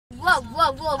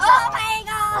my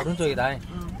god. 오른쪽이다.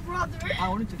 아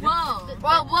오른쪽이야? Whoa.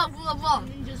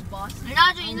 Ninja's boss.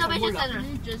 Naju Innovation Center.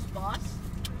 Ninja's boss.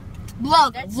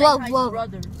 Vlog.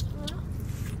 Brother.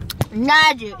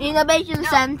 Naju Innovation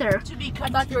Center. To be I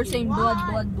thought you were saying blood.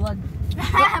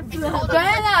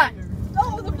 Joanna,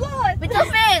 Oh, the blood. with your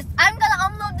face. I'm gonna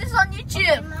upload this on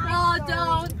YouTube. No,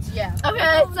 don't. Yeah.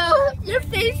 Okay, so your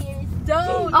face.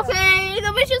 Don't. Okay,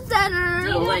 Innovation Center. Do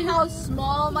you know how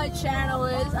small my channel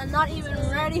is? I'm not even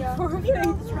ready for a face.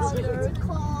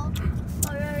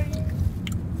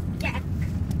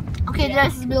 Okay,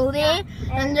 there's this building,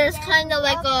 and there's kind of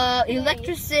like a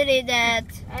electricity that.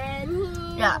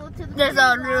 Yeah, there's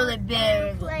a really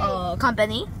big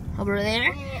company over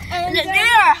there. And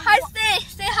there, hi,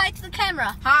 say hi to the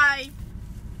camera. Hi.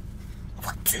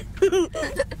 What?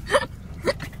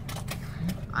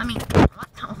 I mean, what?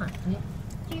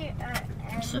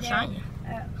 It's so shiny.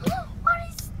 What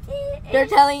is this? They're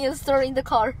telling you a story in the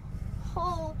car.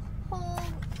 Hole,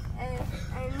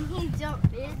 and he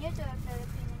jumped in.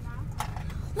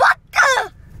 What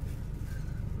the?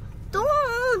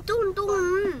 Don't.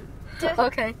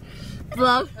 Okay.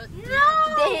 Vlog.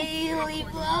 No! Daily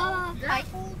vlog. I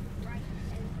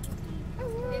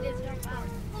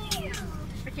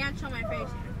can't show my face.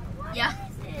 Yeah.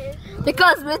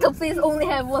 Because Little Please only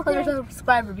have 100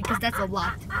 subscribers because that's a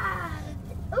lot.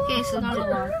 Okay, so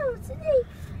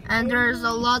and there's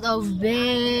a lot of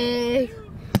big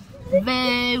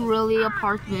really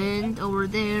apartment over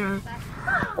there.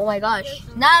 Oh my gosh.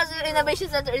 Now the Innovation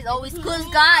Center is always close,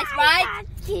 guys, right?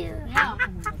 Yeah.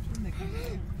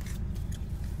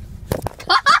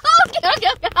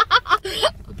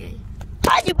 Okay.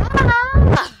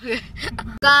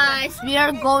 Guys, we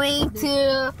are going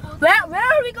to where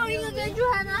are we going again,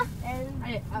 Johanna?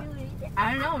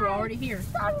 I don't know. We're already here.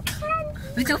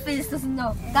 Little Fizz doesn't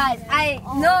know. Guys, I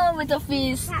know Little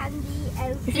Fizz.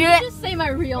 Did you just say my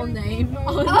real name?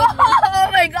 Oh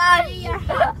my gosh.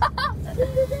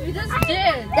 You just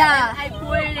did. Yeah. I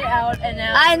pointed it out and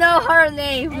now. I know her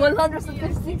name.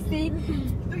 160.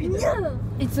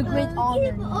 It's a great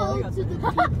honor.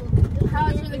 How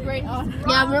is it a great honor?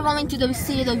 Yeah, we're going to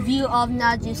see the view of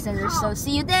Naju Center. So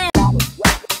see you there.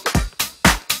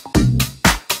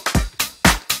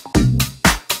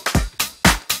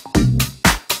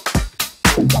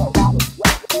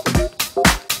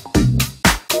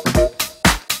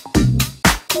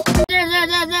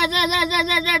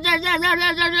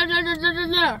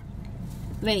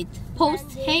 Wait,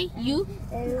 post, hey, you.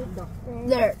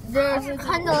 There's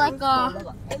kind of like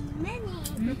a,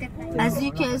 as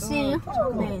you can see.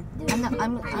 Wait,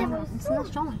 it's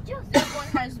not showing. This one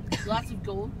has lots of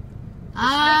gold.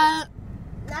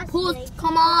 Post,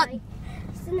 come on.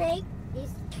 Snake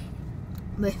is.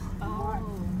 Wait. Oh.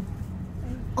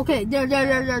 Okay, there.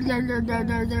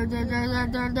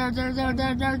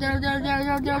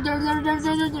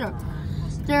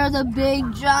 There's a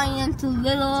big giant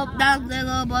little, not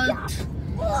little, but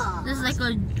there's like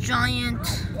a giant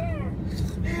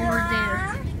over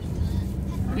there.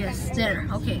 Yes, there.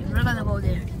 Okay, we're gonna go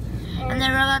there. And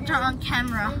then we're gonna turn on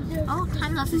camera. Oh,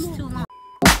 time lapse is too long.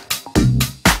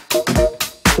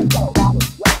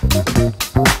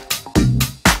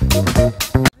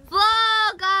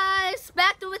 Vlog, guys!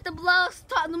 Back to with the vlog.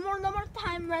 No more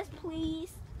time rest,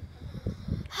 please.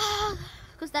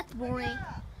 Because that's boring.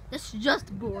 That's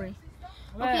just boring.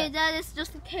 Okay, that is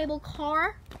just a cable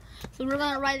car. So we're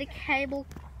gonna ride a cable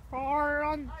car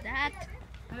on that.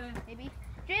 Maybe.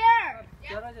 Here!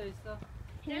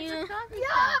 Can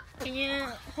you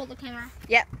hold the camera?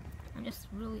 Yep. I'm just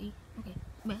really okay.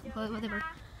 Wait, whatever.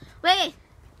 Wait!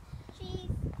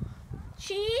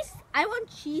 Cheese? I want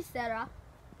cheese, Sarah.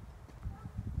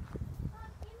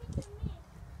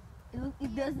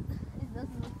 It doesn't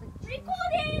look like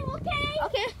Recording, okay?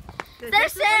 Okay.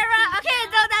 There's Sarah. Okay,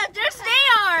 no, there's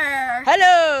Sarah.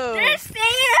 Hello. There's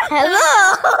Sarah. Hello.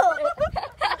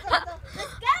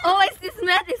 Oh, this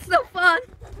math is so fun.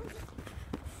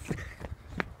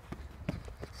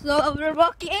 So we're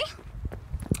walking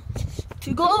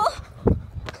to go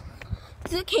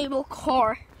to the cable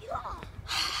car.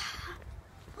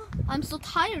 I'm so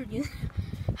tired.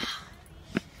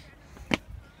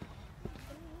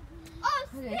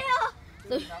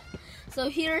 Okay. So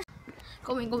here's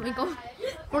going for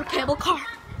cable car.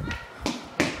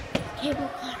 Cable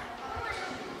car.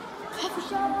 Coffee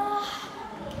shop.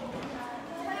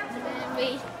 And then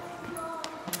wait.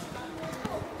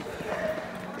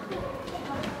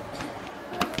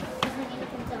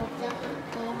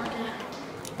 Go over there.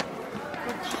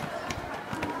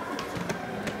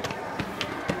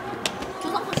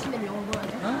 초상권 침해를 영어로 뭐라 해야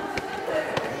돼?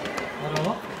 뭐라고?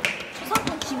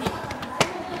 초상권 침해.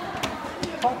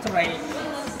 포트레이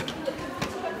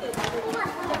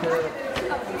그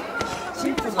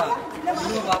실프가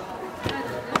이거가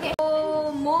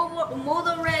Oh,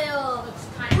 monorail.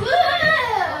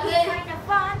 Okay.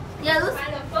 Yeah, looks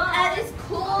and it's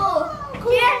cool.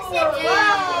 Yes, it's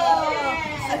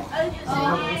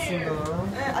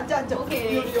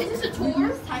Okay, is this a tour?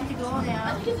 It's time to go now.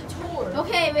 I think it's a tour.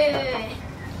 Okay, wait.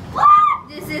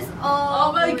 This is all.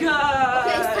 Oh my god!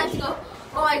 Okay, it's time to go.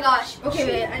 Oh my gosh. Okay,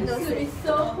 wait. I know. It's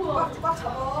so cool.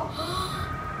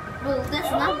 Well,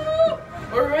 that's not.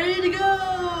 We're ready to go!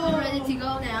 I'm ready to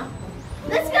go now.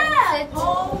 Let's go.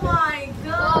 Oh my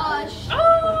gosh.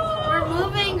 We're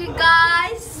moving, you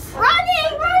guys.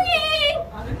 Running.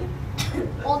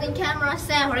 Holding camera.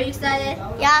 Sam, are you excited?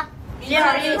 Yeah.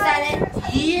 Yeah, are you excited?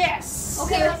 Yes!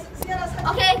 Okay.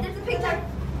 Okay, there's a picture.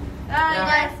 You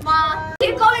guys, mom.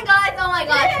 Keep going, guys. Oh my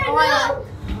gosh. Oh my god.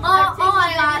 Oh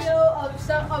my gosh.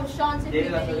 Of Sean's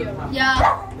video. Yeah.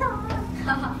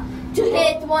 To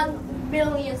hit 1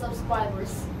 billion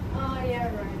subscribers. Oh yeah,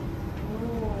 right.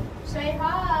 Say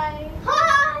hi.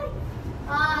 Hi.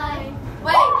 Hi.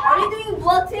 Wait, are you doing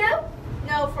vlog too?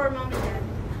 No, for mom and dad.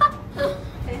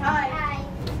 Say hi.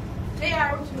 Say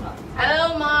hi.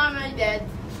 Hello, mom and dad.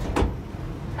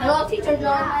 Hello, teacher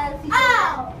John. Hello, teacher.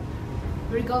 Oh.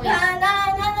 We're going Na, to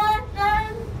na, na, na, na.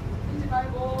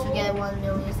 get 1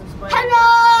 million subscribers. Hello.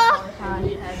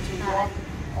 We have to walk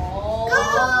all Go. the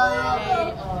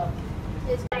way up.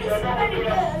 It's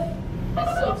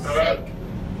so sick.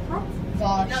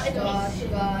 Gosh, No, it's gosh, sick.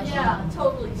 gosh. Yeah,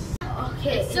 totally.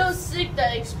 Okay. It's so sick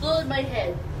that it exploded my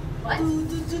head. What?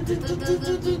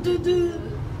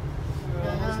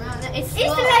 It's It's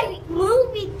slow. like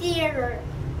movie theater.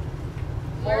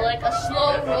 Or like a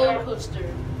slow roller coaster.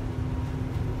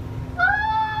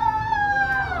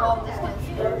 Oh, this guy's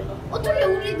scary. 어떻게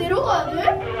우리 내려가야 돼?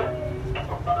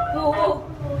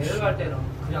 내려갈 때는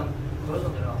그냥 걸어서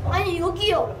내려가. 아니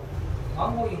여기요.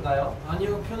 왕복인가요?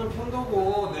 아니요, 편은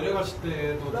편도고 내려가실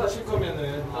때도 타실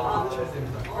거면은 따로 타셔야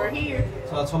됩니다. We're here.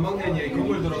 자, 전망대에 이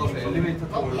건물 들어가서 엘리베이터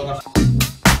타고 올라가시면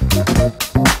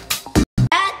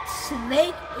That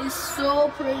lake is so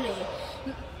pretty.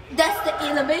 That's the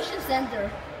innovation center.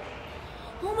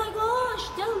 Oh my gosh,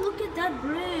 look at that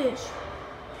bridge.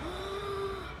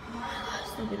 Oh my gosh,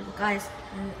 so beautiful. Guys,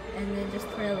 and then just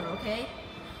trailer, okay?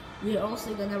 We're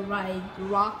also gonna ride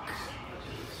rock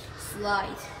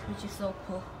slide, which is so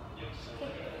cool.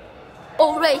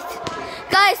 Oh wait,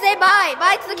 guys, say bye.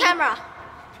 Bye to the camera.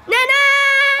 Nana.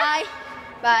 Bye.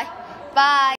 Bye. Bye.